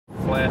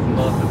last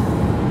nothing.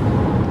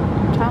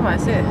 Tom, I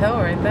see a hill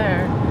right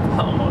there.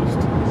 Almost.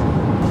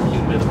 A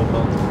little bit of a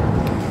bump.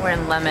 We're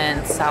in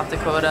Lemon, South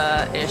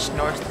Dakota-ish,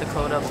 North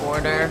Dakota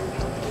border.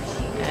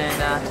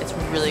 And it's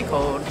really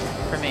cold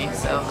for me,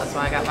 so that's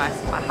why I got my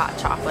hot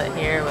chocolate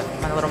here with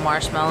my little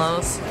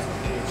marshmallows.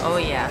 Oh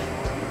yeah,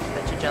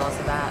 bet you're jealous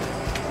of that.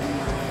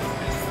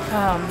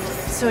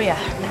 So yeah,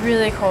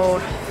 really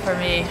cold for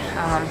me.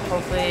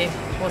 Hopefully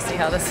we'll see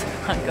how this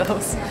hunt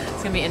goes.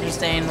 It's gonna be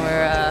interesting.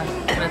 We're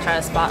gonna try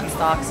to spot and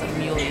stalk some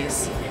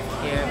muleys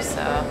here.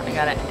 So I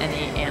got an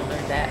any antler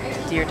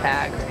deer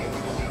tag.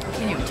 I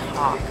can't even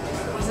talk.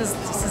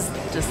 This is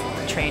just a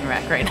train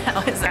wreck right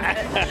now, isn't it?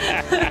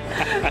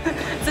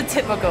 It's a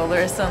typical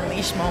Larysa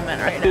Unleashed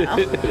moment right now.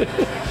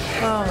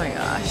 Oh my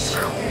gosh.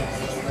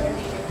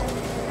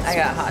 I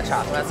got hot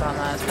chocolate on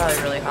that. It's probably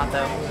really hot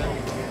though.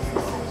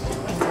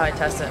 That's how I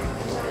test it.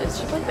 Did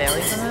she put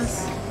Bailey's in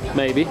this?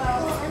 Maybe.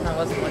 I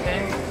wasn't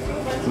looking.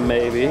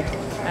 Maybe.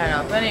 I don't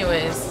know. But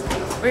anyways,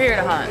 we're here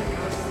to hunt.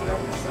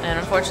 And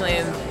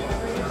unfortunately,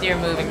 deer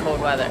move in cold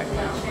weather.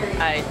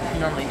 I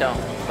normally don't,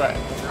 but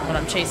when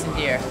I'm chasing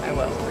deer, I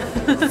will.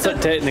 So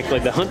technically,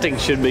 the hunting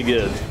should be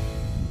good.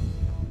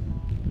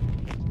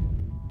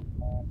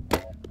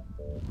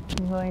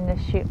 I'm going to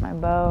shoot my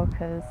bow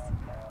because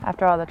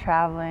after all the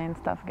traveling,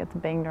 stuff gets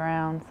banged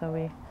around. So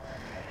we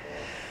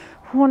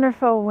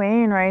wonderful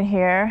Wayne right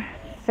here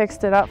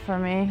fixed it up for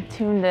me,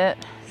 tuned it.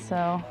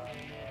 So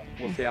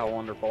we'll see how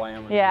wonderful I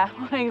am. Yeah,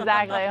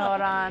 exactly.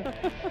 Hold on.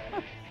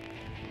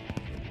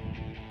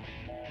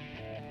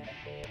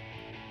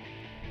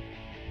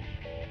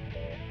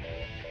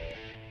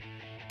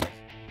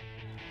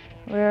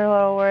 We were a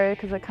little worried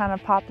because it kind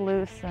of popped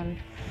loose, and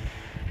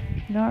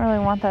you don't really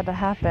want that to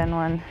happen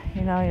when,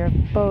 you know, your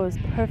bow is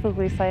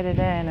perfectly sighted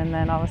in and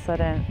then all of a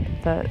sudden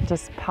it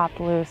just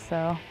popped loose.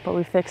 So, but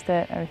we fixed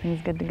it,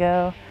 everything's good to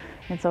go.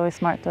 It's always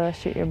smart to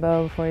shoot your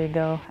bow before you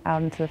go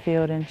out into the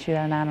field and shoot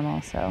at an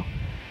animal, so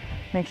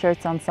make sure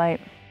it's on sight.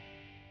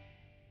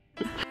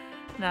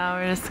 Now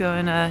we're just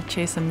going to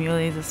chase some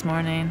muleys this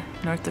morning,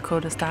 North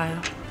Dakota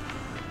style.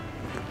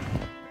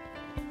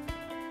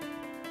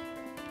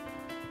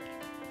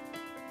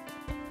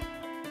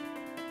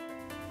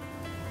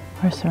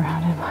 We're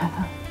surrounded by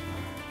them.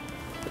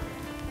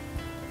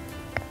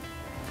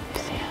 You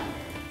see him?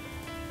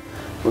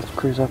 Let's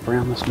cruise up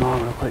around this knoll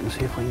real quick and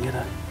see if we can get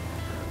a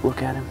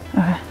look at him.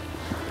 Okay.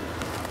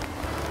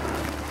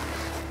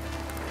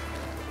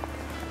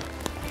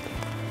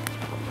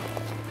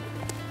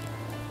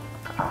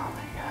 Oh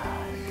my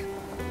gosh.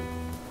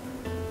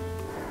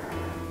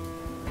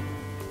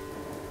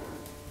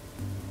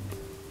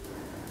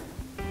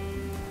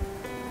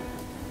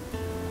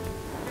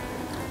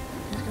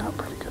 He's got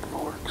pretty good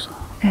forks.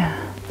 Yeah.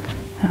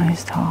 No,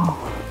 he's tall.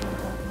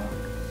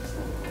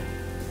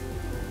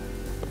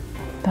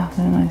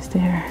 Definitely a nice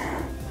deer.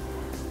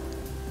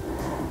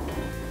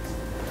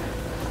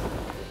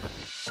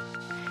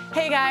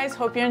 Hey guys,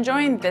 hope you're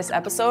enjoying this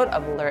episode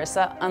of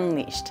Larysa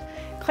Unleashed.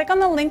 Click on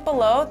the link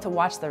below to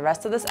watch the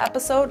rest of this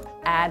episode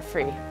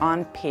ad-free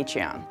on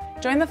Patreon.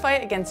 Join the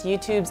fight against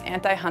YouTube's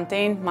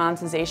anti-hunting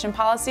monetization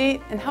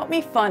policy and help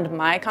me fund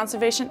my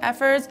conservation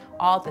efforts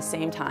all at the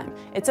same time.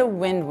 It's a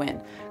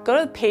win-win. Go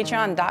to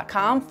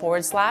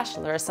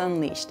patreon.com/Larysa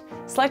Unleashed.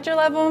 Select your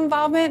level of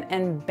involvement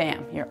and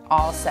bam, you're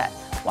all set.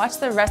 Watch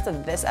the rest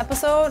of this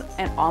episode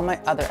and all my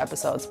other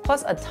episodes,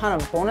 plus a ton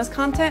of bonus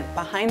content,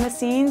 behind the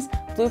scenes,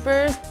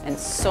 bloopers, and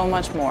so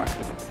much more.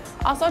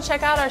 Also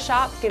check out our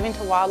shop,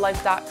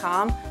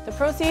 givingtowildlife.com. The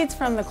proceeds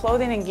from the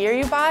clothing and gear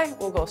you buy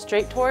will go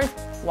straight towards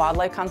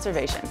wildlife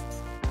conservation.